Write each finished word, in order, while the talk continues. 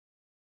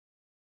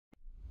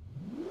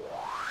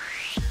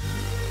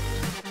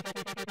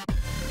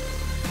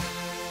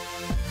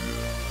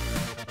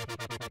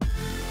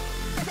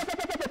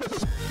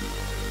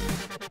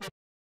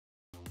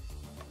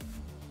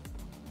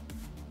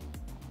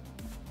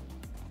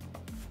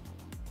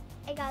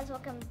Hey guys,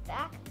 welcome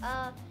back.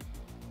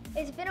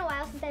 It's been a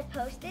while since I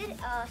posted.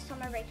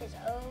 Summer break is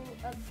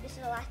this is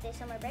the last day of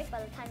summer break. By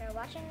the time you're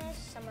watching this,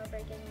 summer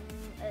break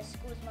is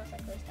school's most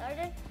likely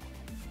started.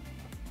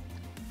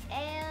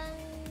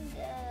 And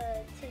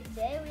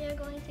today we are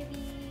going to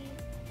be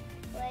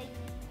playing.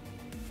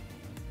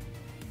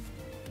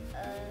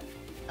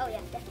 Oh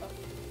yeah, Deathball.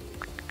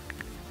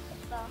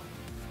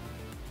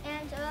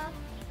 And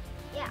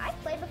yeah, I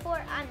played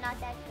before. I'm not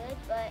that good,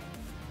 but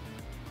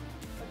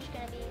we're just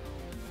gonna be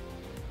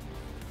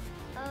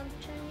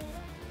trying it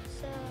out.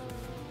 So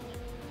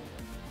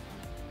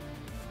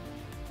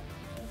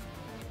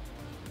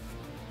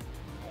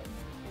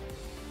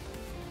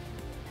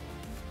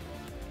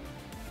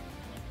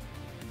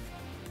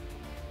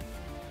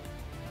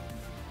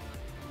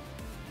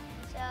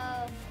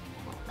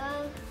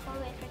while we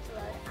wait for it to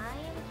load,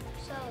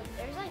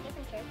 there's like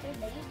different characters.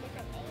 They use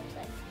different names,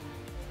 like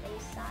they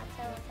use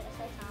Sato instead of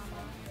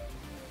Saitama.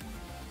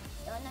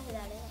 Don't know who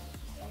that is.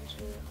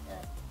 Senju, the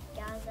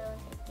Gazo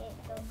instead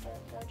of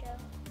Gojo.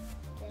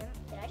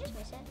 Did I just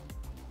miss it?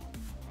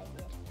 I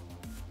did.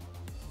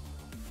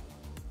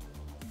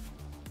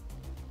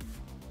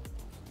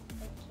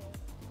 Okay.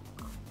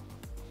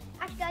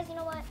 Actually, guys, you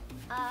know what?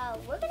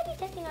 We're gonna be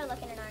testing our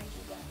luck in an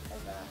RNG game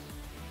because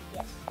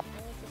yes, I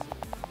need to see.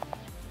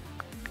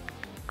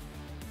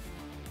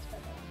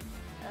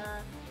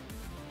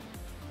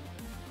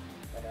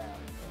 What do I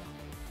want to do?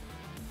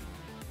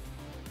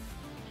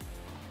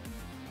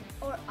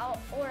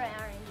 Or an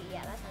RNG,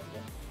 yeah, that sounds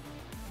good.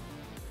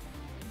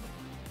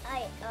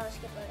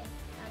 Skip loading.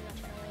 I'm not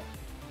trying to wait.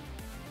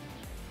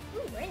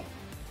 Ooh, we're in.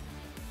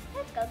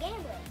 Let's go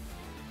gambling.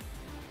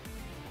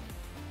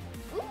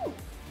 Ooh,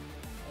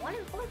 1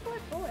 and 4, 4,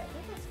 4. I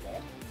think that's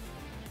good.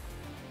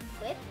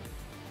 Quip,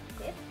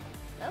 quip,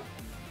 no,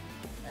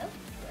 no,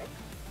 work.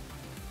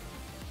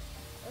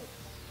 Oh,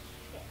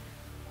 okay.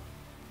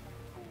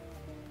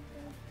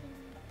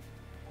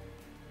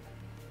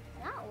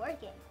 It's not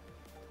working.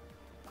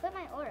 Quit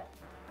my aura.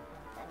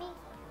 Does that mean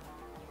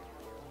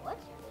what?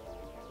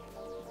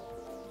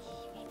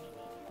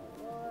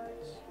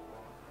 Rewards.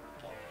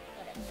 Okay,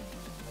 whatever.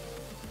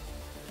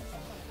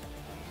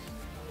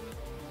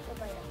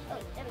 Flip items. Oh,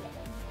 there we go.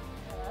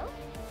 Hello?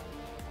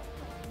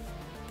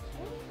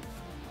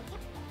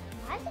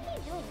 Why is it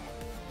keep doing that?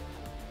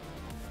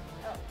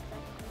 Oh,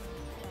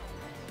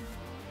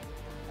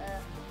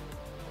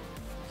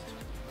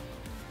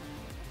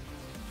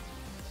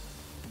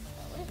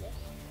 what is this?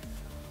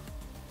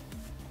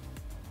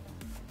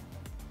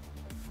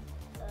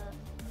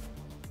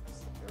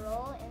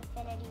 Roll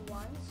infinity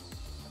once.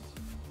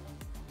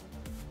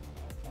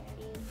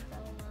 Infinity,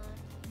 chroma,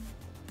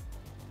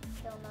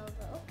 kill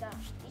nova. Oh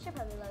gosh, these are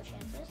probably low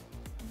chances.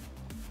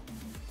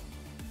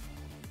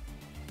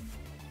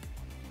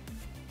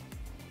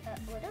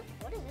 What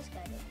does this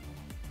guy do? You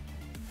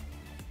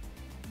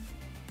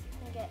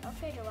can get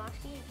upgrade your walk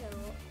speed if you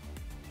roll.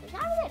 There's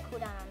not really a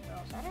cooldown on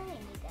rolls, so I don't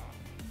really need that.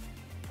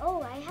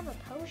 Oh, I have a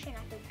potion.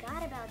 I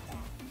forgot about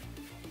that.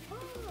 Oh,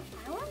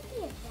 I want the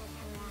Event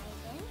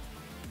Horizon.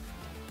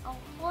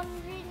 100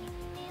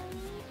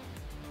 million?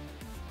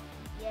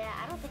 Yeah,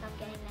 I don't think I'm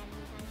getting that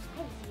anytime soon.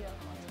 I have 0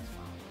 coins as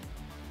well.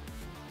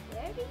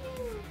 Where do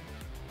you...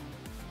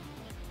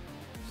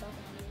 I'm so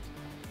confused.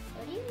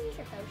 Where do you use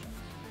your potions?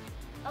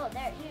 Oh,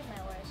 here's my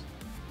auras.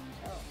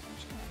 So, I'm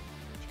just gonna...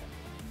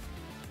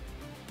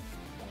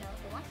 You know, if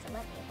it wants to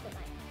let me equip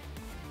my...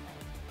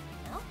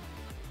 No?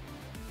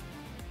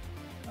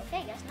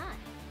 Okay, guess not.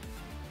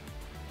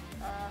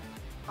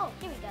 Oh,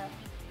 here we go.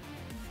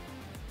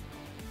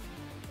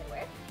 Did it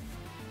work?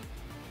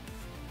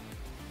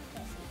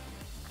 Can't see.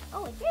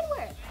 Oh, it did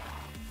work.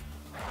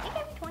 I think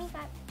every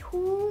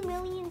 2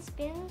 million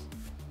spins.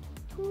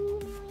 2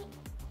 million.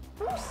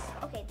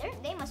 Okay,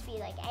 they must be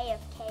like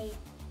AFK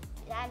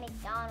at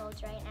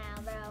McDonald's right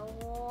now, bro.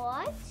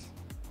 What?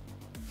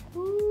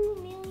 2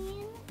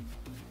 million?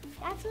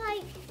 That's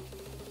like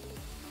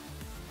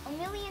a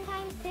million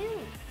times 2. Oh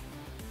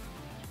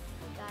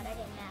God, I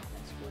did math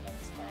when school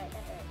didn't start.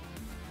 That hurt.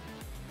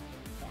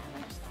 Yeah, I'm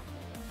gonna stop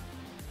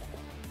it.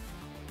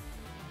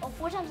 Oh,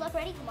 4 times luck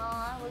ready? Come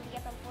on, what did we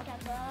get from 4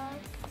 times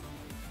luck?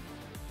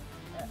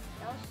 That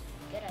was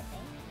good, I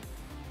think.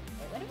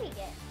 Wait, what did we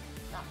get?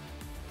 Oh.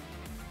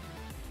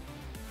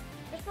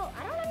 First of all,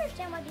 I don't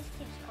understand why this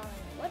keeps calling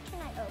me. What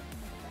can I... Oh,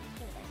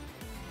 give me that.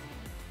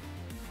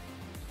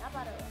 Stop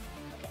out of the way.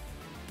 Okay.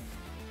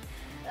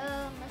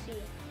 Let's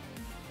see.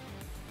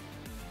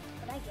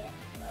 What did I get?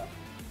 Hello?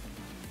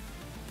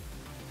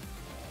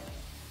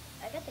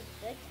 I got the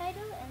good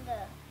title and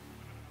the...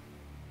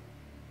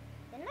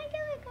 Didn't I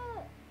get like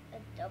a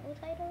double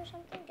title or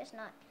something? Guess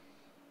not.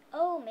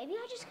 Oh, maybe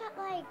I just got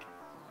like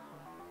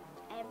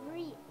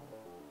every...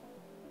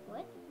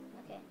 What?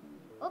 Okay.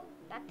 Oh,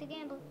 back to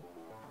gamble.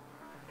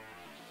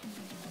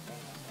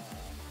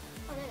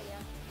 Oh, there we go.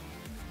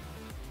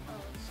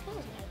 Oh, this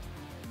feels nice.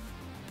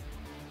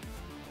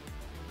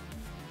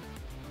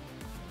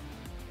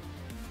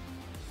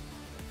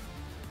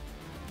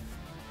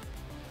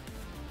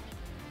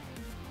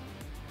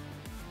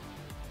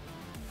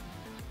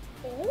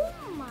 Oh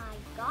my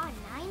god,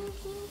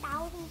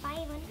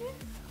 19,500?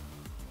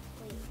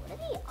 Wait, what are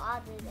the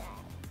odds of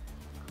that?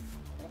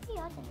 What are the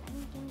odds of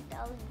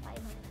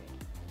 19,500?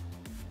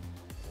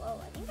 Whoa,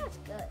 I think that's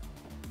good.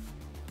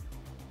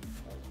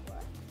 Wait,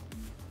 what?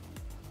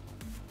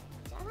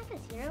 Is that like a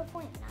 0.9?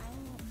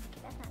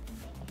 Okay, that's not the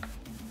thing.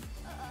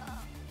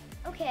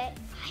 Okay,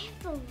 I have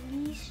the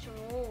least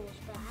rolls,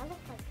 but I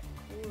look like the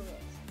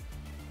coolest.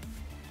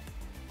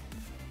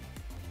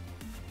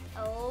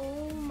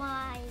 Oh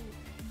my.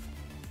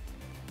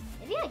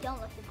 Maybe I don't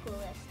look the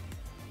coolest.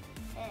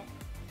 Eh.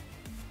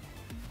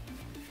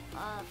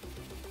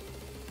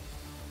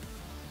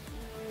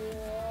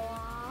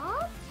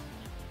 What?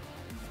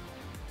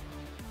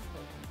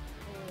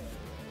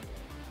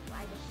 I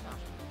just saw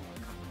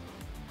something.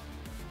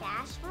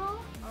 Fast roll?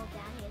 Oh,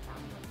 down here,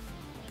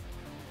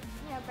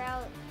 yeah, bro.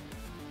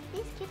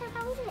 These kids are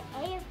probably just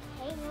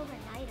AFKing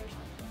overnight or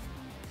something.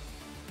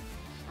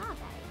 It's not a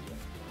bad idea.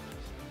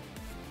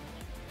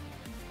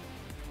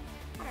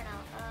 I don't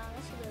know.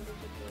 Let's see what we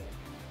could do.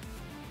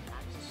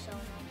 God, this is so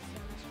nice. So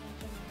much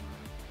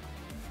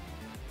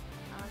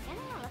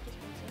getting my lucky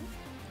spin soon.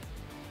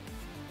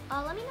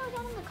 Let me know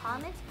down in the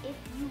comments if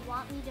you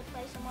want me to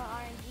play some more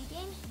RNG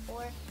games,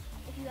 or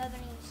if you have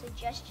any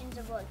suggestions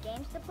of what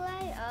games to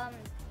play.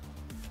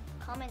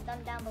 Comment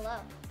them down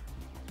below.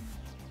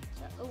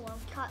 So, oh, I'm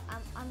caught.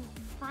 I'm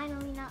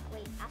finally not.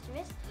 Wait, after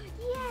this?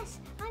 Yes,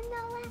 I'm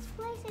not last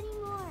place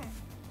anymore.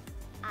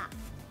 Ah.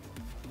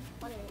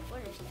 What is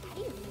this? How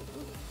do you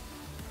move?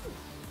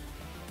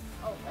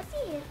 Oh, let's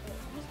see. Wait,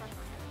 let me stop my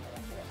head.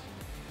 After this.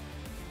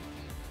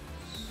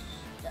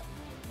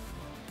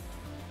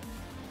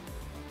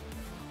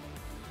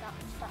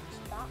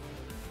 Stop.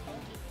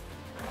 Thank you.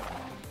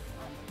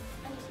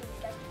 Let me see what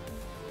you guys do.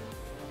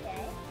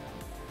 Okay.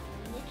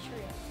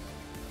 Literally.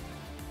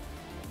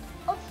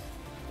 Oh.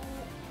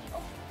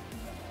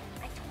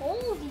 I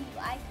told you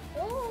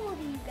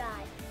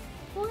guys.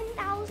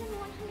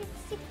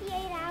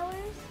 1,168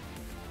 hours.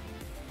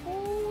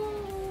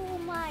 Oh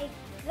my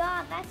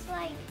god, that's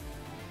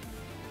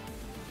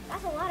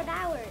a lot of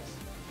hours.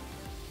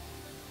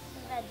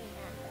 I'm gonna do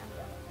that, but I'm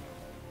going.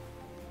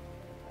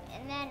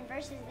 And then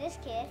versus this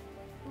kid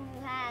who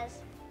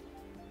has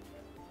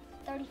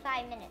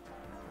 35 minutes.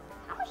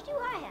 How much do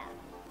I have?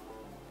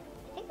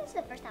 I think this is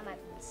the first time I've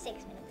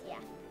 6 minutes,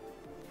 yeah.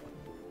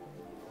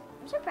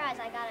 I'm surprised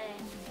I got a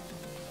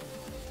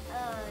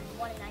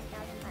 1 in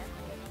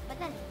 9,500. But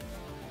then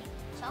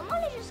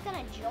someone is just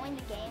gonna join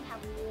the game,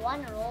 have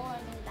one roll,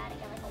 and be about to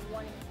get like a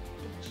 1 in a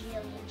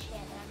bajillion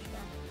chance. And I'm just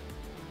gonna.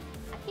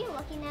 I feel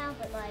lucky now,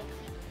 but like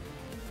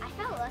I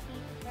felt lucky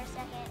for a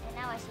second, and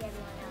now I see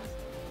everyone else.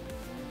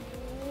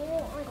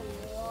 Whoa, like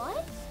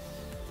what?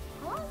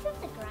 How long do you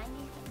have to grind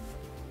these things?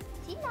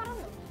 Is he not on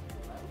the league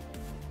below?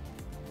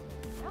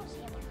 I don't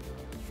see him on the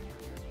league.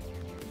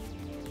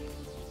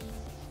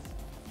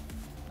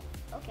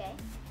 Okay.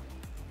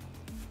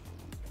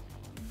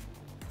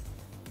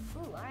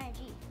 Ooh,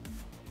 RNG.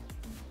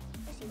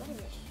 Let's see, what is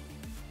this?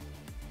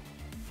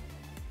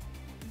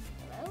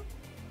 Hello?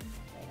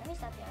 Wait, let me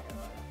stop the auto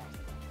roll real fast.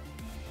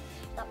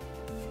 Stop.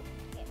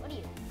 Okay, what are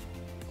you?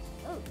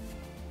 Oh.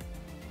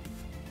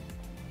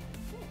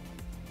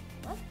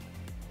 What?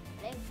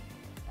 Did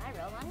I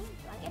roll on you?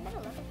 Do I get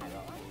better luck if I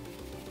roll on you?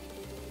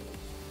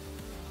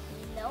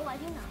 No, I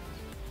do not.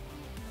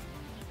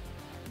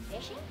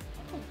 Fishing?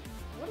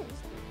 What is this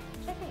thing?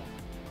 Check here.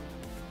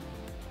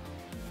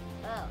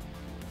 Oh.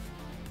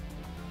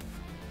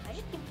 I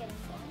just keep getting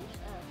coins.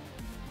 Oh.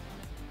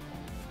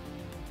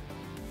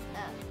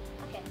 Oh.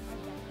 Okay, I'm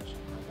done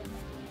fishing. I'll go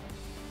back to you.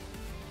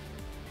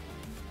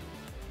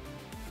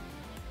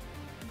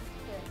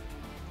 Good.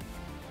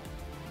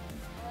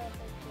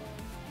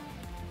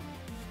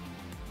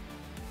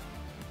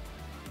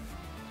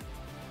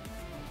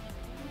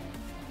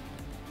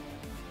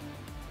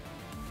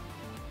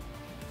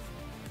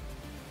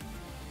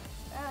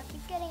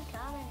 Keep getting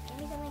comments. Give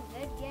me something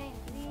good game,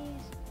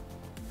 please.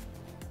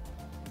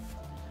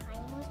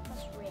 Timeless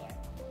plus rare.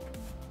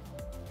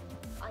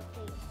 I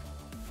think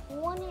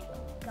one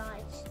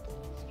guys.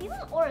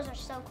 People auras are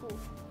so cool.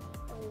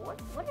 What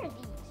are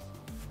these?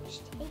 It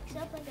just takes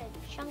up like a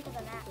chunk of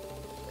the map.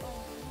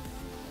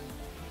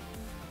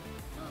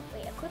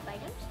 Wait, equip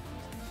items?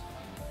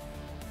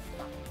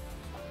 Stop.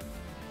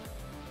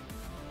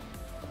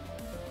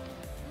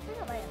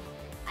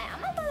 I'm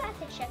gonna go back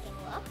to checking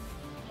luck.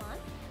 Come on.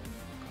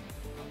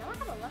 I know I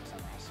have a luck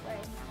somewhere. I swear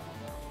it's not a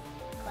luck.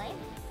 Claim?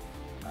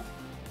 What?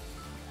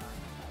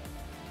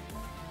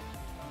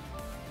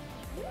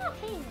 I'm not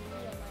paying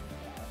real money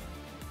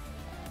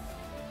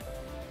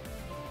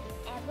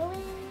though.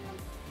 Evelyn?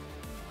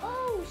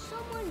 Oh,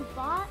 someone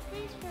bought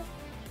this for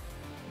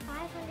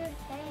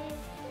 500K.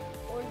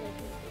 Or the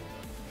people.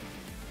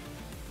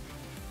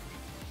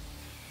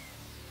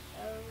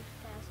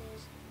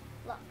 Passes.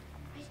 Luck.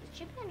 It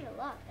should be under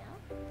luck now.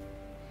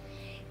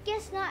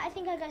 Guess not. I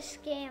think I got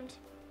scammed.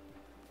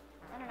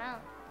 I don't know.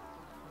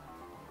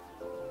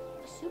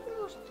 The Super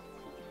Bowl's...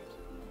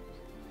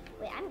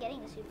 Wait, I'm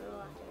getting the Super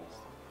Bowl after this.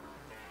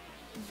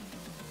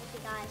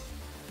 Okay, guys.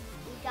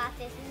 We got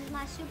this. This is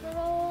my super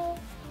roll.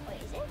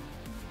 Wait, is it?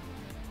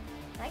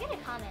 Did I get a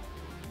comment?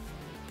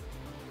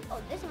 Oh,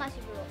 this is my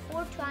super roll.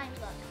 4 times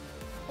luck.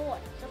 4.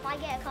 So if I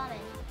get a comment,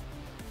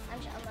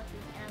 I'm just unlucky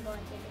and I'm going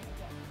to a different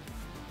game.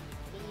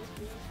 Please,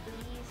 please,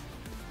 please.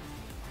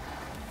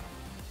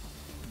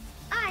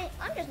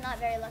 I'm just not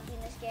very lucky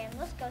in this game.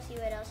 Let's go see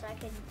what else I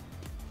could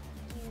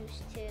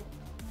use to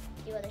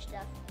do other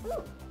stuff.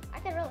 Ooh, I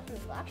could roll through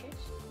block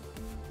shoots.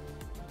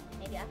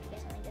 Maybe I could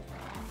get something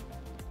different.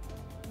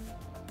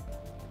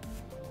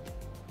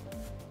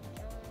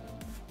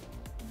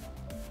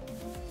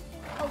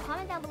 Oh,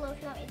 comment down below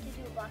if you want me to do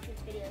a block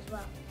shoots video as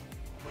well.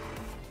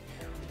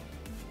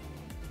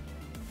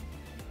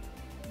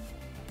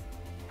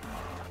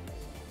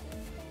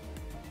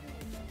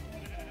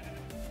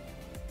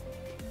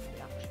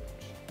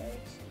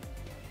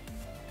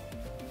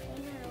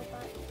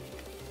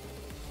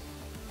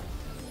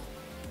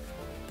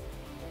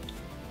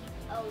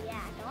 Oh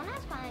yeah, don't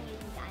ask why I'm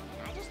using diamond.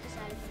 I just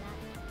decided to not.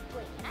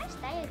 Wait, can I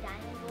stay a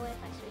diamond boy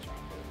if I switch my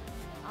food?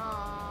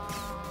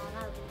 Aww,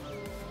 that would be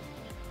cool.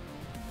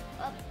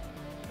 Oh,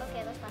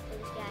 okay, let's not do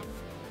this guy.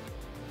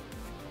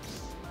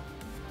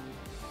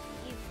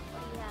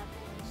 What do you have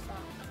in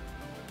stock?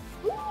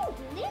 Ooh,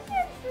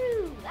 lizard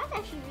fruit! That's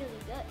actually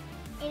really good.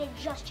 And it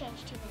just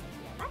changed 2 minutes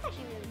ago. That's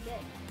actually really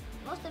good.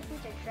 Most of the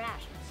fruits are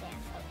trash and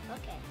sand. Oh,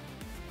 okay.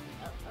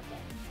 Oh,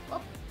 okay.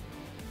 Oh.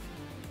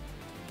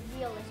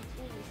 Realist,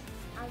 please.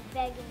 I'm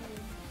begging you.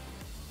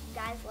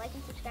 Guys, like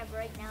and subscribe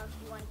right now if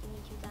you want to give me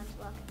 2 times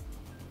luck.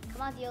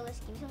 Come on, Zeolus,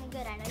 give me something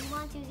good. I know you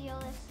want to,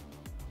 Zeolus.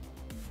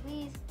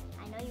 Please,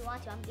 I know you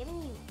want to. I'm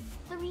giving you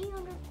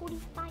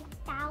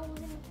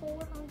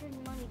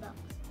 345,400 money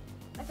bucks.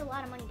 That's a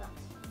lot of money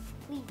bucks.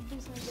 Please, give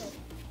me something good.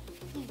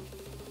 Please,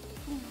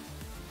 please,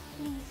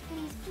 please,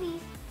 please,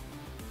 please.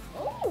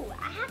 Oh,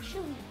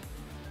 actually,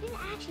 this is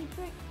actually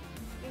pretty.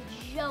 You're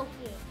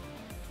joking.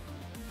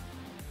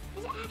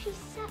 This is actually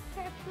set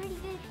for a pretty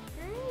good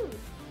fruit.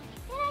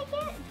 Did I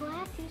get? Do I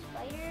have 2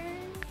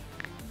 spiders?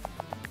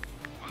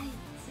 I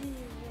do.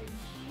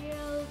 You're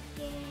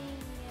joking.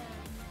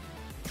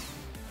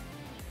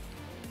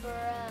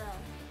 Bruh.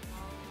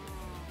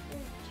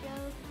 You're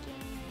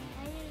joking.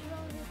 I just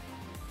rolled it.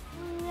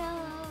 No,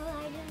 I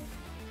didn't.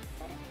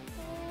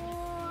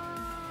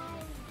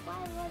 Why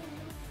was it?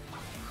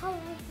 How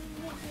was it?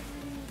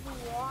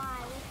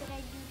 Why? What did I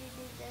do to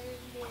deserve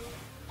this?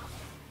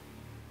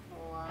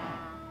 Why?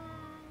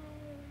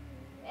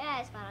 Yeah,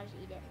 it's fine. I'll just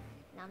eat it.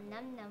 Num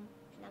num num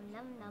num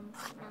num num num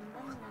num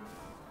num.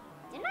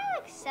 Didn't I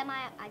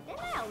like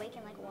didn't I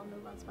awaken like 1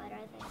 move on spider?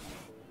 I think.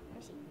 Let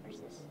me see. Where's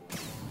this?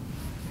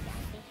 Yeah, I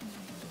think.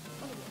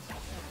 What is this?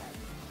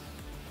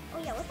 Oh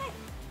yeah, what's that?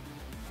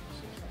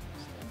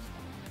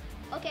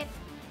 Okay.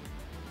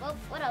 Well,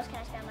 what else can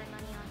I spend my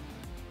money on?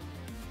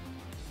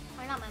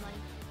 Or not my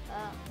money.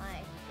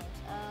 My things.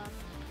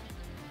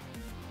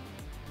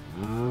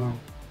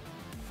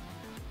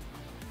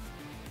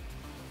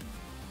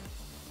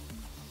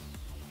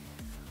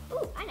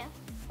 Ooh, I know.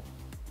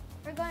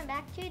 We're going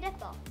back to Death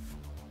Ball.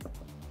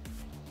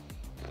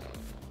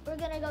 We're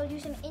gonna go do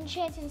some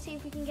enchants and see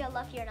if we can get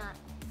lucky or not.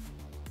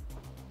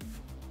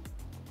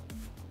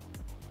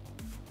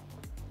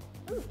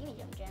 Ooh, give me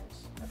some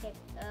gems. Okay,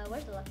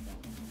 where's the lucky gem?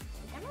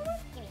 Remember?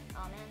 Give me.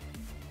 Oh man.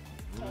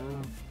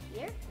 Okay.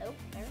 Here? Nope,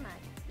 never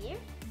mind. Here?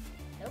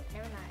 Nope,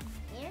 never mind.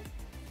 Here?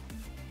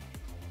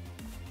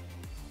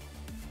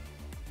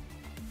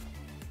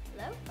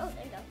 Hello? Oh,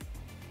 there you go.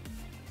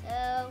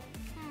 So,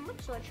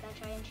 what sword should I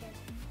try enchant?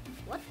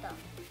 What the?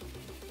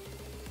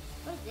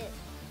 What is this?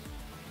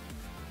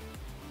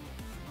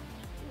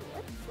 Ooh,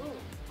 what's cool?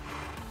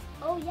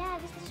 Oh yeah,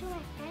 this is what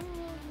my friend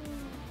made me.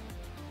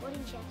 What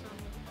enchants on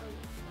me? Oh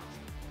yeah,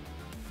 awesome.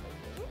 Wait,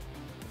 is it?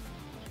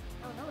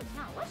 Oh no, it's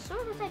not. What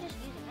sword was I just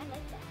using? I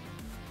like that.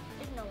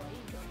 There's no way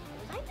you joking.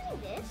 Was I using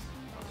this?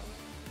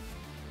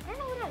 I don't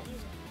know what I was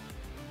using.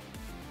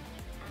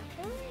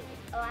 Actually?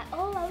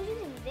 Oh, I was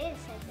using this,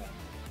 I think.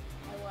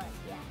 I was,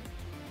 yeah.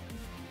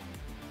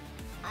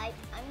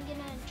 I'm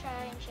gonna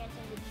try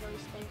enchanting the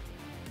joystick.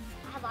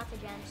 I have lots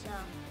of gems, so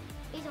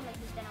please don't make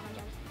me spend all my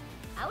gems.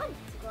 I would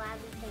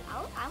gladly take, I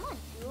want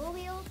dual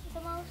wield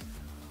the most.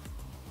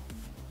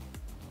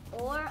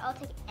 Or I'll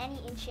take any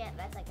enchant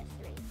that's like a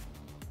 3.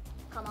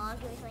 Come on,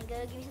 give me something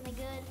good, give me something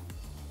good.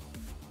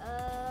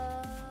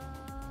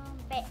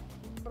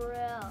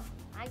 Bro,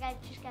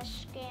 just got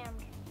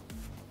scammed.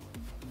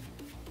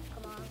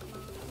 Come on, come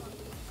on, come on, come on, come on,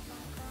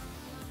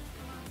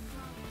 come on,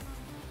 come on.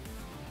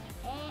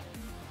 And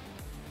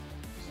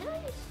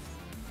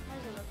how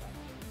does it look like?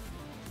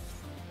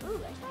 Ooh,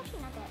 that's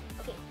actually not that.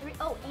 Okay, 3.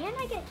 Oh, and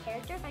I get a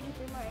character if I do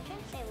 3 more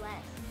enchants. Say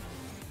less.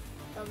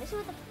 So this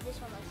is what this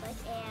one looks like,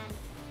 and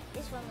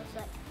this one looks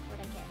like what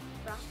I get.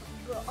 Frost.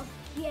 Bro,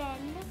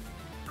 again.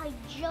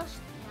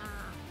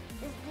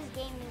 This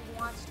game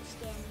wants to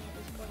scam me at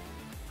this point.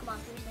 Come on,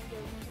 give me something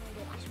good, give me something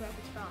good. I swear if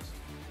it's Frost.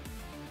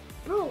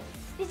 Bro,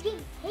 this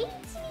game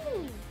hates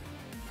me.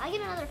 I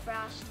get another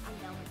Frost. I'm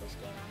done with this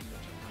game. I'm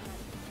switching. I'm not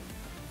even.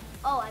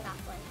 Oh, I got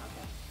Flame.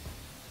 Okay.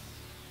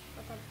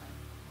 What type of Flame?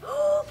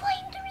 Oh,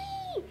 Flame 3!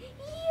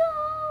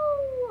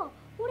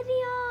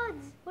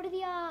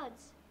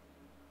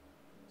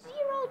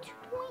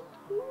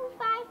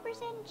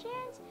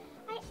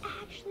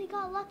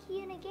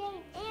 lucky in a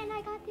game, and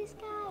I got this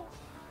guy.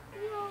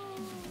 Yo,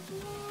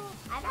 yeah.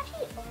 I think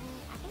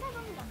I've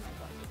only done like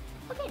one.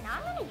 Okay, now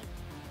I'm gonna.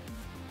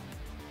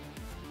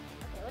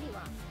 Okay, what do you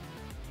want?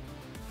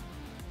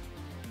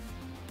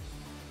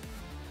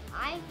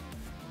 I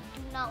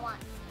do not want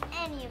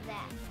any of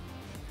that.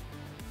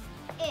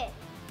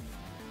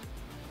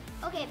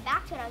 Okay,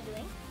 back to what I was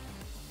doing.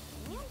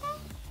 Premium pack?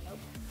 Nope.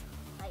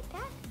 Light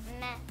pack?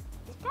 Meh.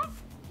 This pack?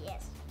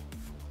 Yes.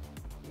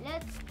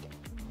 Let's go.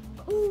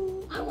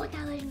 Ooh, I want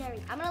that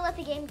legendary. I'm gonna let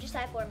the game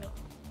decide for me.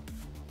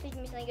 Please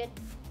give me something good.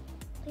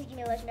 Please give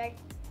me a legendary.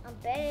 I'm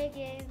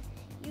begging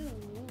you.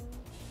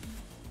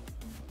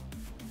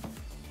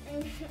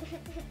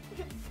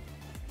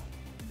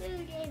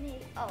 This game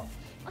is. Oh.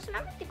 Also,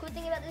 remember the cool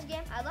thing about this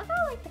game? I love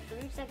how like the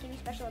fruits that give you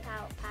special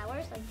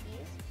powers, like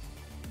these.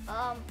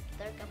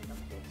 They're gum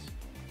fruits.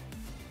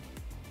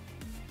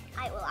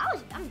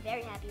 I'm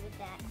very happy with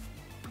that.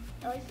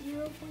 Oh,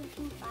 0.25.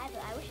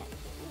 I wish I could.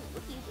 Ooh,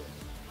 what do you do?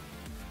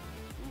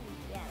 Ooh,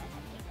 yeah, that's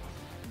everything.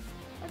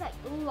 What about?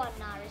 Ooh, I'm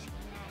not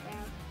risking that, bro.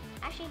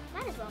 Actually,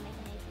 might as well make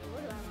an AP.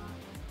 What do I want?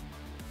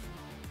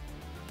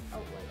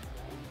 Oh wait,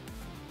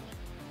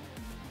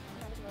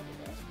 might as well do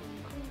this.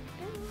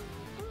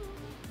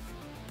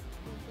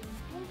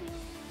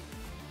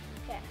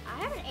 Okay, I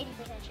have an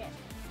 80% chance.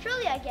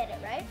 Surely I get it,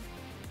 right?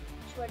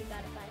 Swear to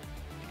God if I.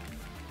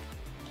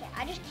 Okay,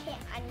 I just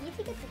can't. I need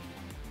to get the.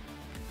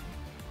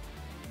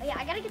 Oh yeah,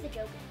 I gotta get the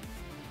Joker.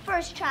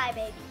 First try,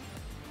 baby.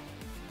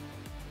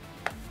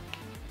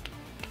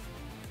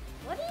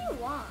 What do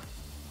you want?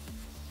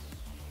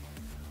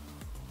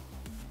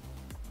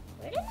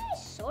 Where did my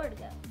sword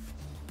go?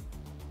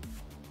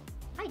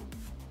 I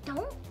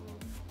don't.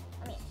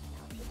 I mean,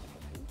 I'll take it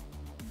for free.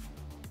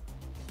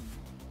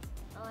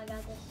 Oh, I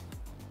got this.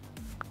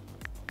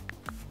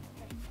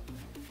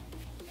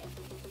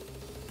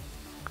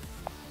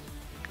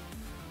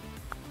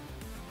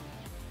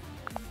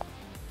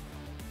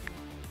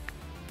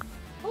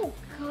 Oh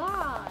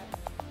God!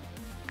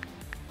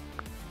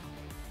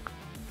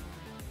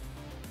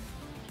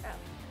 Oh.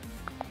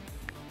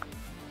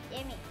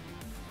 Damn it.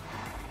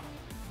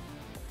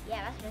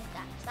 Yeah, that's just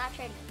that. Stop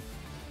trading.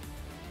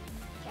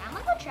 Okay, I'm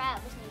gonna go try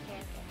out this new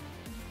character.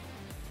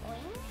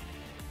 Boing.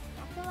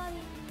 Back to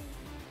lobby.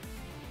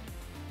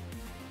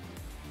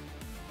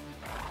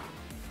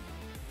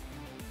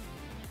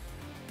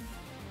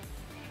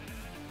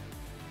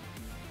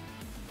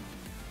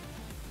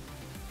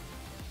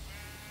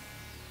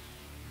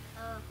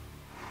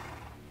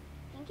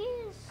 I think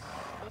he's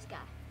this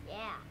guy.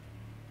 Yeah.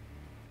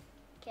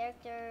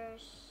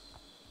 Characters.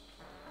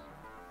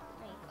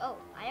 Oh,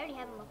 I already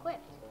have him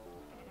equipped.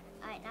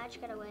 Alright, now I just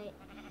gotta wait.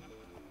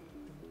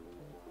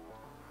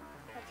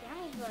 Let's see, how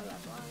many do I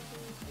left? 1, 2,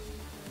 3,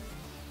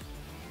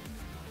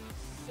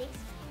 4, 6.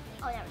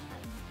 Oh, that was 5.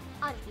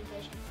 I'll just be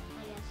patient,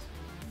 I guess.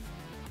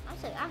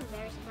 I'm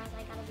very surprised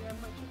I got a 0.25%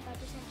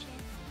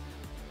 chance.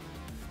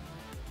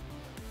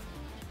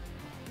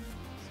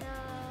 So,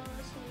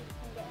 let's see what we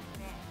can get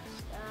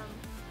next.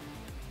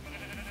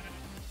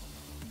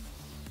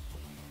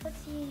 Let's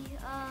see,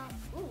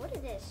 ooh, what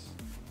is this?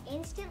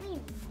 Instantly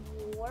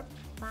warp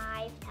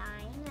 5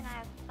 times, and I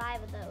have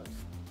 5 of those.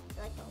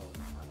 So like the whole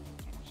map.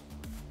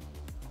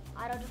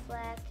 Auto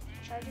deflect,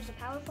 charges a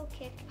powerful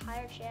kick,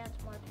 higher chance,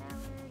 more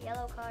power,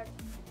 yellow card.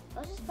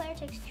 Closest player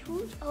takes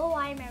 2. Oh,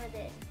 I remember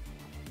this.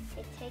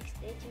 It takes,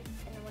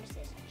 and then what is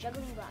this?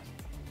 Juggling blast.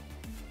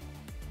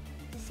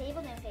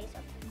 Disabled in face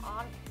up.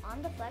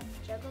 On deflect,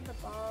 juggle the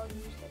ball,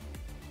 use it.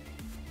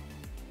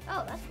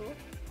 Oh, that's cool.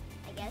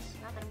 I guess.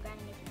 Not that I'm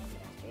grinding it to 90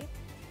 mastery.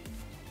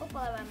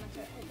 Hopefully I'm going to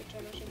hit the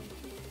turtle shooting.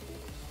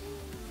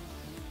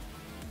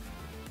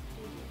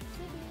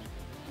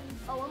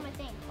 Oh, one more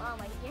thing. While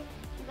I'm right here,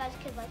 you guys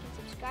could like and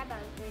subscribe. I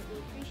would greatly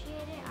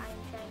appreciate it. I'm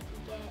trying to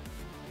get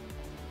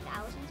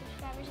 1,000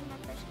 subscribers in my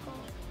first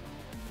goal,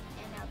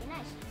 and that would be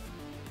nice.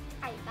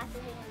 Alright, back to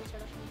hitting the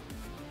turtle shooting.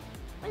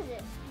 What is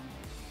this?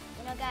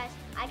 You know, guys,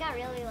 I got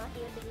really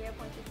lucky with the 0.25%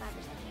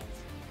 chance.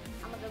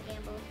 I'm gonna go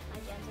gamble my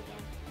gems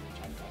again and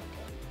try to get a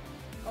kill.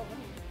 Oh,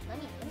 let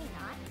me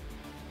not. I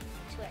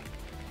swear.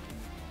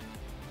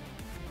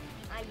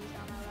 I used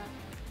all my luck.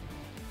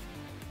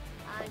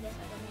 I guess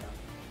I don't know.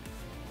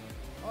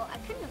 Well, I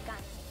couldn't have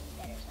gotten anything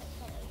better, so I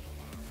can't really do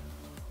that.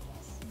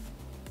 Yes.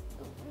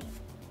 Ooh,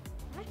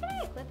 how much can I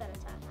equip at a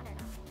time? I don't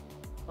know.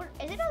 Or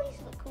is it at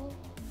least look cool?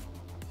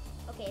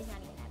 Okay, it's not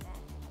even that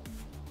bad.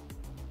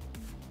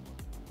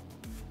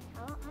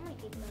 How many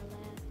people are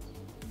left?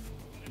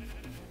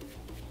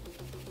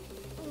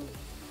 Ooh,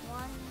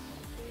 1,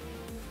 2,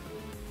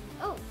 3.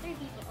 Oh, 3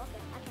 people.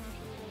 Okay, I can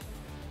actually do this.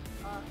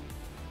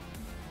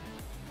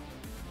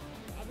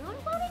 Is everyone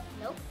voting?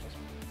 Nope, just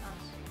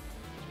us.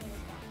 Just me and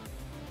this guy.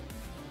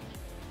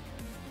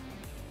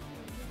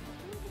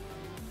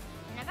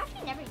 And I've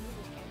actually never used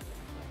this character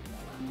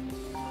before.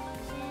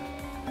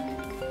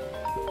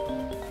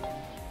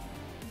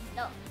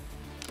 No.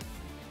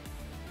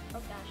 Oh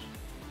gosh.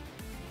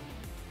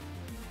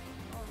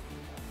 Oh.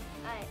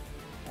 Alright.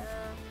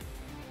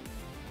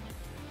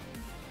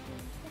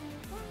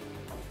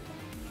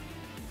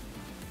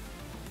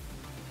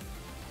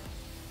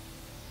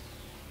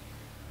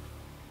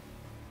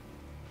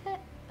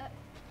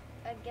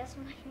 guess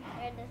my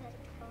hair doesn't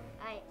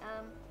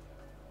come.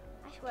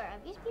 I swear, are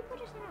these people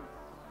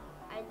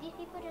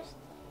just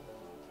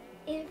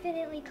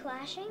infinitely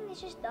clashing?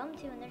 It's just dumb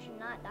too, and they're just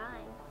not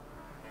dying.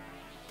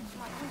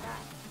 Come on, don't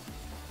die.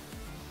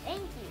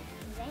 Thank you,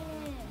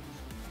 Zayn.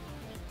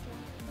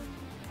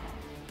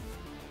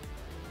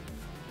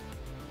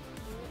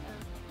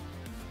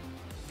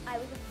 I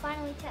can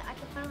finally test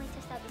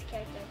out this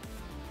character.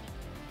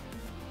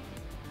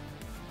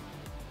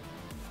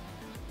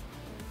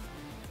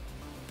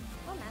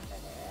 What maps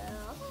are there?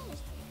 I'll go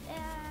just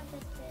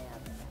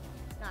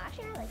no,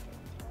 actually I like this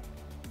tower.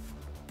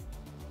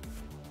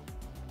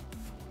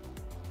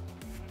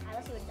 Alright,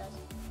 let's see what it does.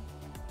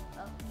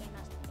 Oh, game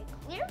not started. It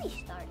clearly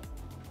started.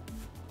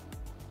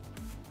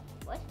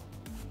 What?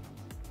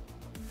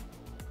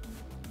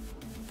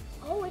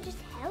 Oh, it just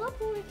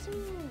teleports me.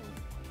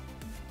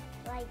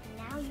 Like,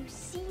 now you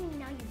see,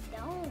 now you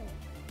don't.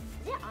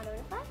 Is it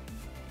auto-deflect?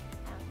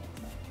 I don't think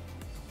so.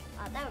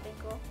 That would be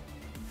cool.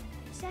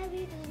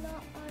 Sadly, it does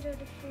not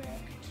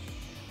auto-deflect.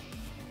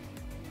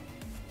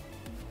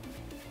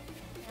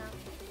 No,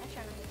 that's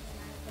trying to make me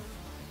Naruto.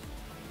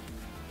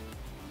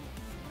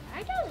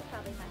 Naruto is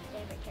probably my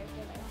favorite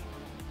character that I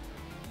have.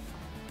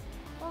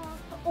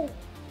 Oh,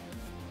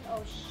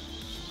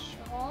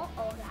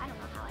 I don't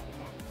know how I did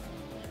that.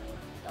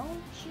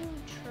 Don't you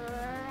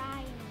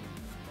try me.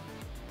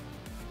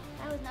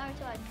 That was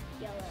Naruto, I'd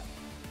yell up.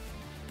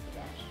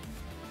 Dash.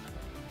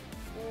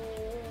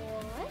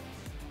 What?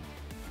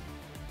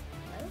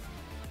 Hello?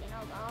 You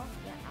know, ball?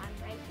 Yeah, I'm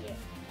right here.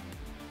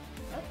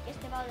 Nope, guess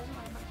the ball doesn't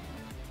want to come to me.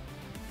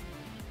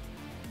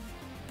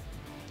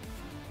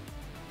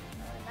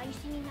 Now you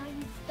see me, now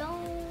you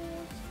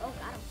don't. Oh,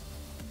 got him.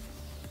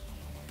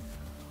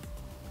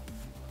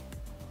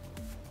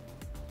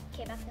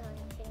 Okay, back to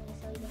hitting the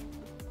silly game.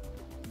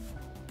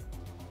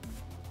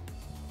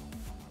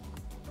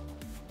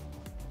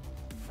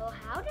 Oh,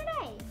 how did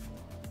I?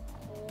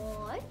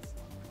 What?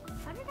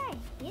 How did I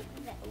hit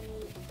that?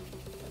 Ooh,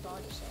 the ball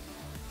just hit.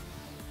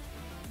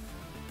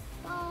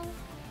 Ball.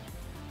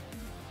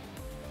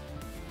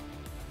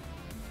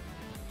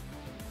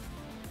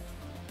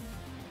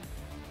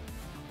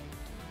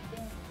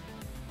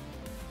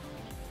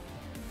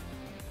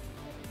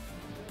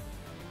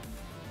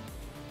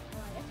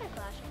 Oh, I guess they're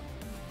clashing.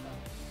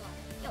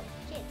 Yo,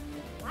 kid,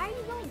 why are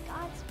you going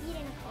Godspeed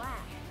in a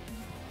clash?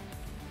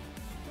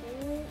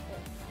 Ooh.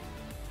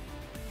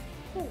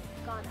 Oh,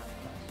 God, that was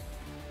close.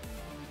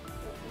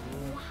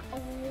 Wow. Oh,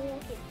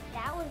 okay,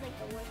 that was like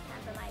the worst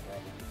time for my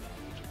ability to get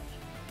recharge.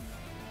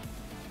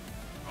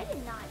 I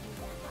did not use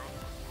that live.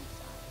 That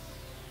sucks.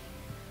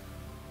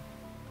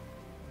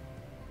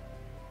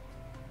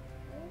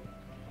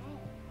 Okay.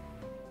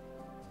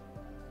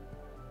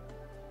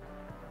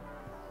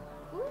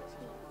 Who is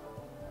he?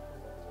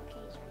 It's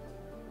okay, he's right.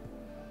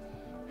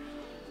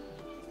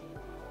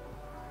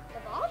 The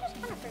ball just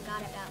kind of forgot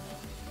about me.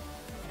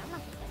 I mean, I'm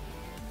not gonna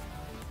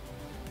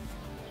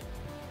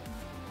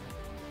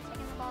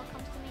ball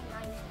comes to me,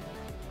 now you see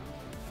me.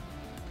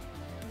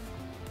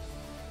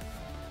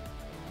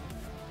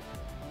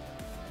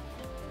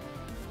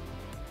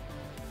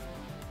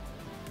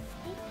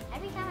 See,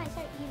 every time I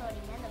start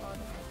emoting, then the ball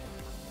just has to come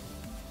to me.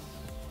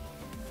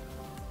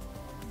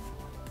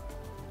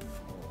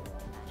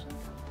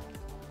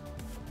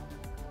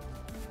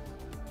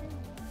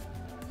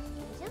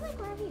 Is it like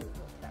wherever you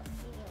look from?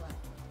 Give me a lot.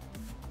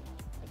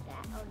 Like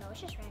that? Oh no, it's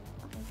just random.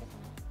 Okay, good to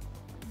know.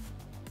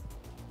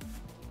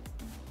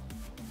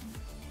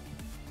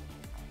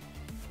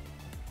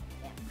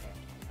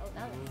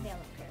 That was a fail of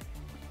curve.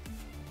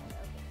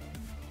 Okay.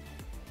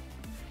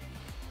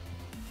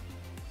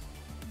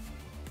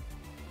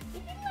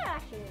 These people are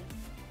actually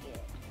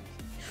good.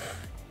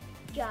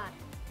 God,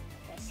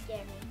 that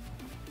scared me.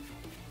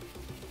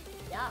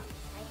 Yuck,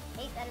 I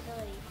hate that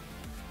ability.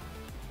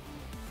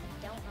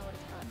 I don't know what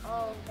it's called.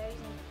 Oh, they're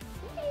using.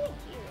 What are they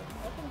here?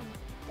 They can,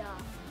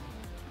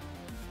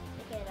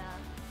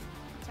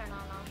 turn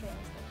on ultra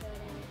instant or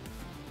whatever.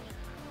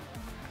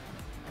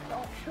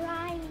 Don't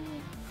try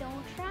me.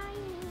 Don't try me.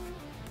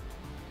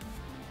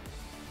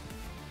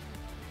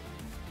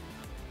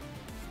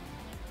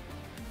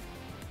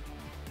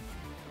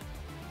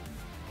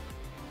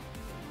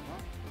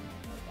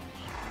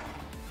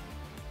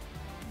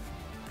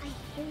 I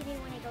hate it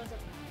when it goes up.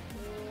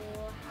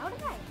 Oh, how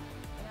did I?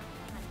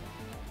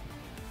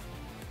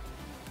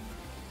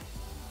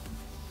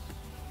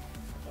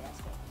 Okay,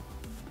 that's good.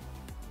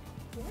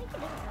 Do you think it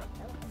doesn't help?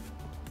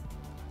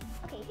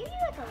 Okay, if you do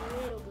like a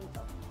little boost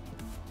though.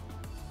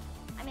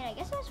 I mean, I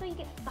guess that's where you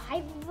get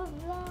 5 of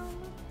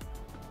them.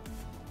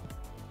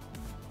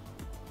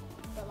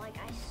 But like,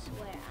 I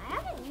swear, I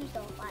haven't used a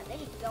lot. They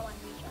just go on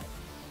recharge.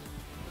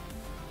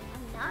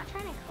 I'm not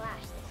trying to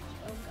clash this.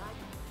 Oh God,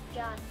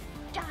 God,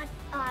 God.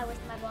 Oh, I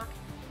wasted my block.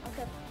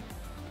 Okay.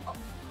 Oh,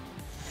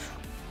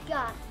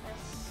 God,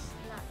 that's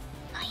not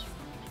nice.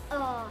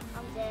 Oh,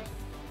 I'm dead.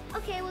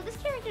 Okay, well this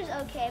character's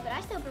okay, but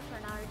I still prefer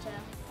Naruto.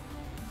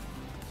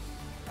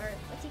 Or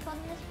what's he called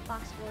in this?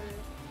 Fox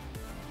Warrior.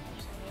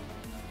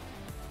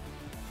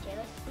 Okay,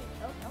 let's see.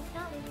 Oh, no,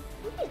 not really.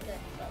 Luffy's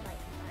good, but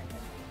like,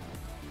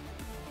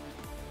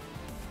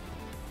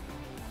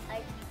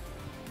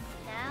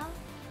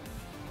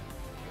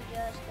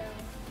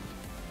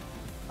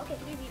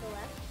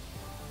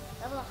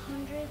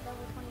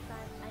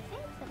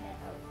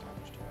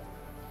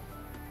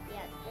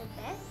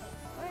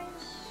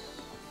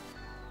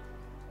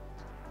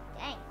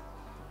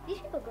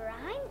 people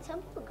grind.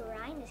 Some people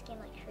grind this game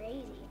like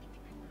crazy.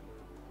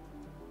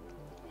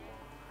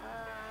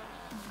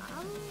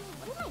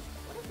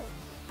 What is this?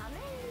 I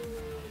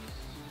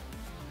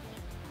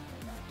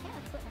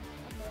can't put my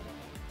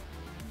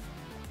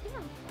I think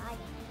I'm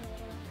lagging.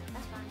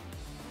 That's fine.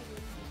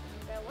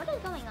 Bro, what is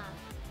going on?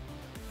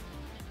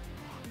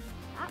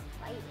 Stop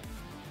fighting.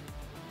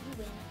 You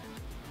win.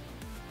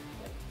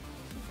 Wait,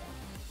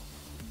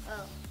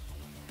 oh.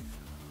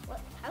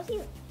 What? How's he?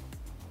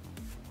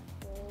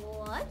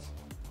 What?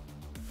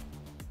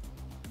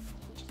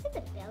 He just did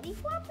the belly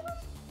flop to him?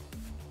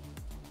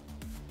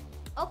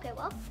 Okay,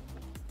 well.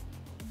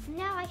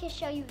 Now I can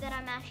show you that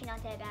I'm actually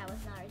not that bad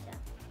with Naruto.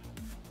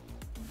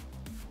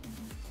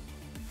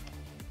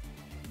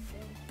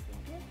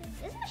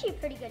 This is actually a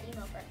pretty good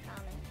emo for a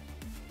common.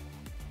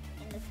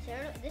 And the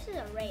third, this is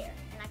a rare,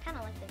 and I kind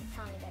of like the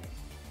Tommy better.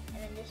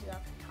 And then this is a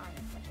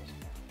common, which is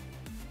rare.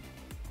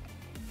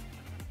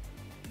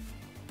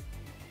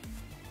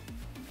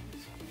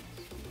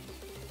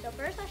 So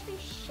first I should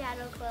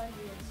shadow clone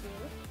Jutsu.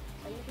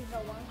 So you can go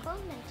 1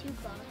 clone, then 2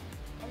 clone.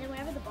 And then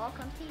whenever the ball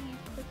comes to you, you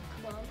click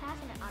clone pass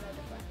and it auto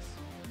deflects.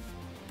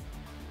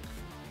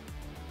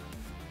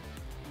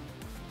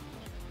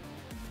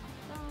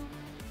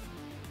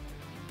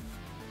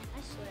 I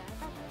swear, I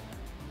thought that was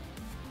fun.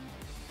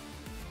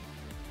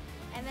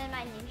 And then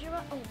my ninja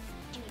roll. Oh,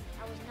 dude,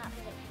 I was not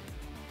gonna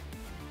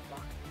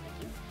block. Thank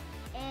you.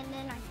 And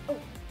then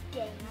oh,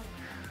 dang, I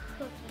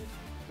cookied.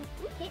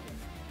 Who hit me?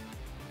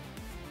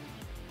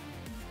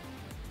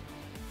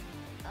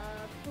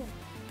 Boom.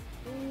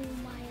 Ooh,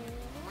 my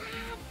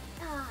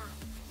laptop.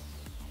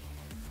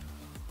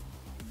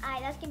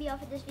 Alright, that's gonna be all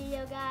for this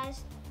video,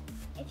 guys.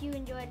 If you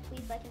enjoyed,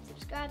 please like and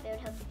subscribe. That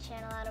would help the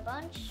channel out a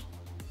bunch.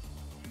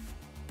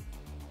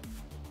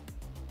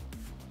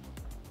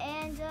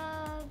 And,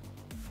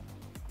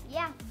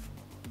 yeah.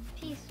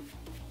 Peace.